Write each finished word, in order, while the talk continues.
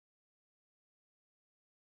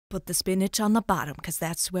Put the spinach on the bottom, cause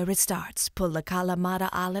that's where it starts. Pull the Kalamata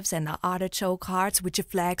olives and the artichoke hearts with your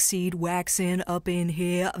flaxseed waxing up in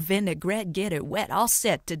here. Vinaigrette, get it wet, all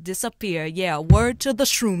set to disappear. Yeah, word to the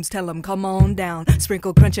shrooms, tell them come on down.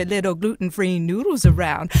 Sprinkle crunchy little gluten-free noodles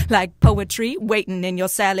around. Like poetry waiting in your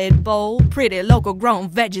salad bowl. Pretty local grown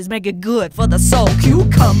veggies make it good for the soul.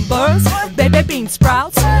 Cucumbers, baby bean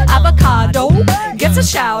sprouts, avocado gets a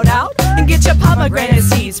shout out. And get your pomegranate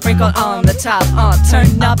seeds sprinkled on the top.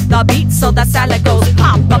 Turn up the beat so the salad goes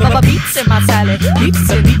pop. Beets in my salad, beets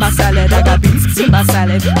in my salad. I got beets in my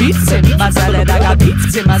salad, beets in my salad. I got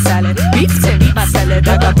beets in my salad, beets in my salad.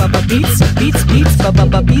 I got beets.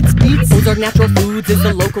 Those are natural foods, is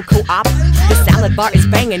the local co-op. The salad bar is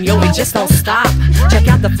banging, yo, it just don't stop. Check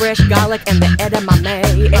out the fresh garlic and the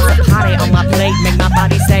edamame. It's a party on my plate, make my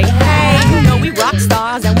body say, hey, you know we rock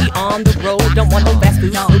stars and we on the road. Don't want no fast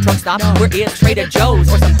food, no truck stop. Where is Trader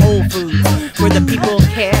Joe's or some Whole Foods? Where the people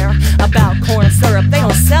care about corn syrup, they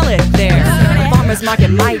don't sell it there. Farmer's market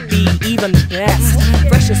might be even the best.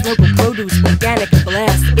 Freshest local produce, organic and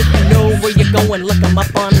blessed. If you know where you're going, look them up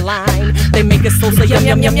online. They make it so yum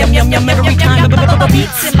yum yum yum yum yum every time.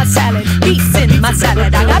 Beets in my salad, beets in my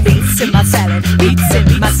salad. I got beets in my salad, beets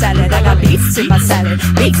in my salad. I got beets in my salad,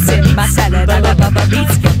 beets in my salad. I got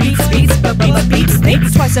beets.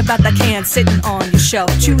 Think twice about the can sitting on your shelf.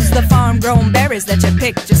 Choose the farm-grown berries that you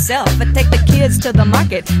picked yourself. But take the kids to the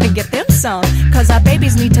market and get them some. Cause our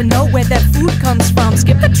babies need to know where their food comes from.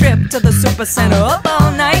 Skip the trip to the super center up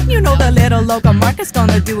all night. You know the little local market's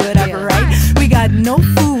gonna do it up right. We got no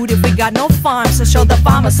food if we got no farm, so show the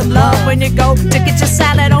farmer some love when you go to get your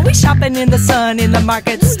salad. Or we shopping in the sun in the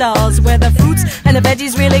market stalls where the fruits and the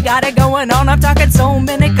veggies really got it going on. I'm talking so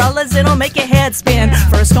many colors it'll make your head spin.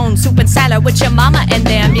 First on soup and salad with your mama and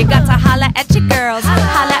them. You got to holla at your girls,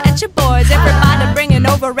 holla at your boys. Everybody bringing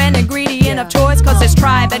over an ingredient of choice. Cause it's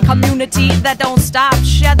tribe and community that don't stop.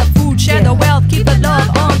 Share the food, share the wealth, keep the love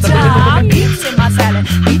on top. Beets in my salad,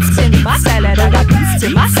 beets in my salad. I got beets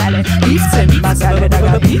in my salad, beets in my salad. I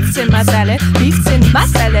got beets in my salad, beets in my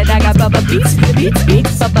salad. I got beets.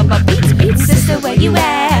 Sister, where you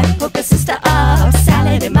at? Hook a sister up.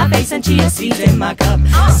 Salad in my face and chia seeds in my cup.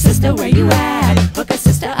 Sister, where you at? Hook a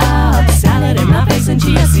sister up. Salad in my face and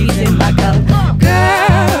chia seeds in my cup.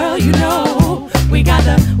 Girl, you know we got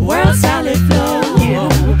the world salad flow.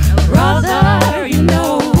 Brother, you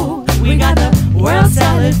know we got the world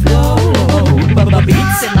salad flow.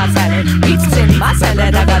 Beets in my salad, beets in my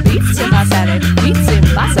salad. I got beets in my salad, beets in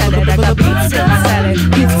my salad. I got beets in my salad,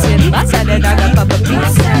 beets in my salad. I got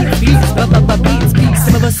beets.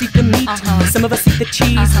 Some of us eat the meat, some of us eat the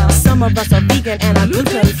cheese. Some of us are vegan and are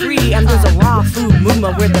gluten-free. And there's a raw food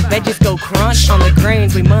movement where the veggies go crunch on the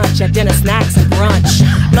grains we munch at dinner, snacks, and brunch.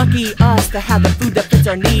 Lucky us to have the food that fits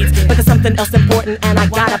our needs. But there's something else important and I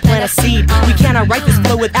gotta plant a seed. We cannot write this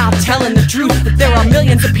flow without telling the truth that there are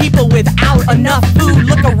millions of people without enough food.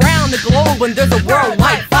 Look around the globe when there's a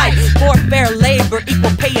worldwide fight for fair labor,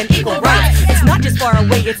 equal pay, and equal rights. It's not just far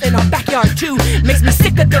away, it's in our backyard too. Makes me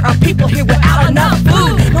sick that there are people here without enough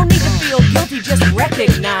food. No need to feel guilty, just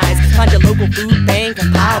recognize. Find your local food bank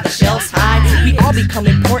and pile the shelves high. We all become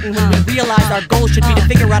important when we realize our goal should be to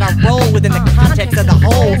figure out our role within the context of the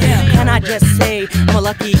whole. Can I just say, I'm a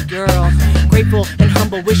lucky girl, grateful and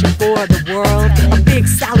humble, wishing for the world. A big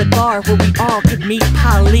salad bar where we all could meet,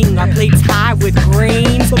 piling our plates high with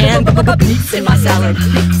grains and beets in my salad.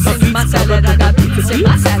 Beets in my salad, I got beets in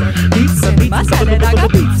my salad. Beets in my salad, I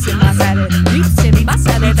got beets in my salad. Beets in my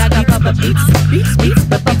salad, I got beets.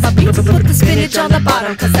 Put the spinach on the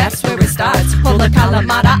bottom, cause that's where it starts. Pull the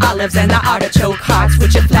Kalamata olives and the artichoke hearts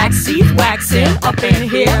with your flaxseed waxing up in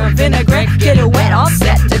here. Vinaigrette, get it wet, all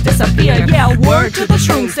set to disappear. Yeah, word to the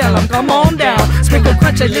shrooms, tell them come on down. Sprinkle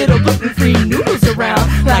crunchy little gluten-free noodles around.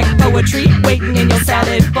 Like poetry waiting in your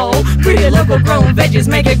salad bowl. Pretty local grown veggies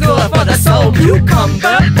make it good for the soul.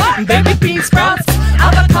 Cucumber, baby bean sprouts,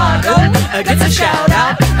 avocado gets a shout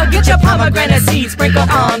out. Get your pomegranate seeds sprinkled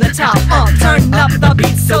on the top. Turn up the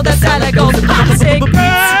beat so the salad goes pop. Say,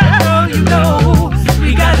 girl, you know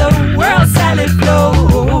we got the world salad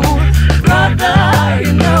flow. Brother,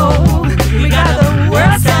 you know we got the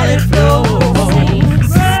world salad flow.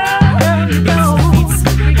 Girl, you know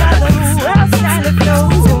we got the world salad flow.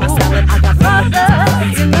 Brother,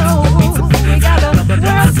 you know we got the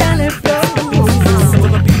world salad flow.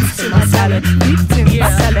 Beets in my salad, beets in my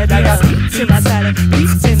salad. I got beets in my salad,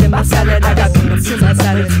 beets in my salad. I got beets in my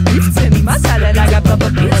salad, beets in my salad. I got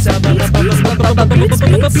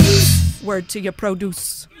beets. Word to your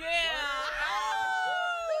produce. Yeah.